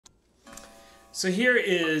So here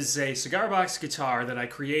is a cigar box guitar that I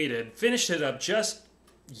created. Finished it up just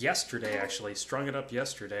yesterday, actually. Strung it up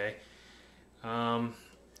yesterday.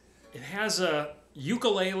 It has a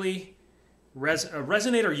ukulele, a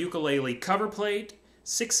Resonator ukulele cover plate,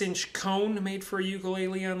 6-inch cone made for a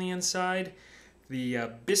ukulele on the inside. The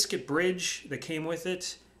biscuit bridge that came with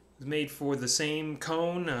it was made for the same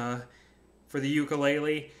cone for the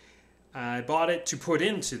ukulele. I bought it to put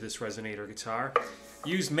into this Resonator guitar.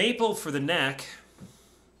 Used maple for the neck,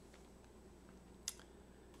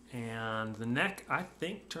 and the neck I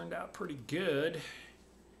think turned out pretty good.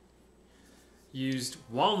 Used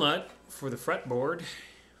walnut for the fretboard,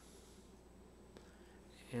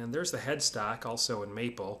 and there's the headstock, also in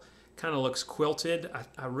maple. Kind of looks quilted.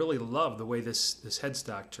 I really love the way this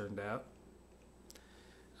headstock turned out.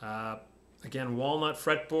 Again, walnut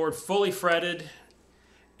fretboard, fully fretted,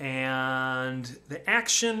 and the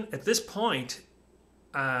action at this point,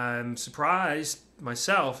 I'm surprised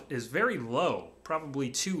myself, is very low, probably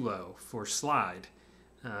too low for slide.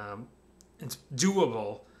 It's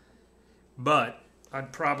doable, but I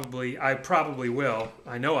probably will,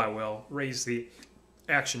 I know I will, raise the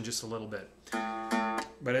action just a little bit.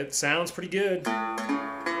 But it sounds pretty good.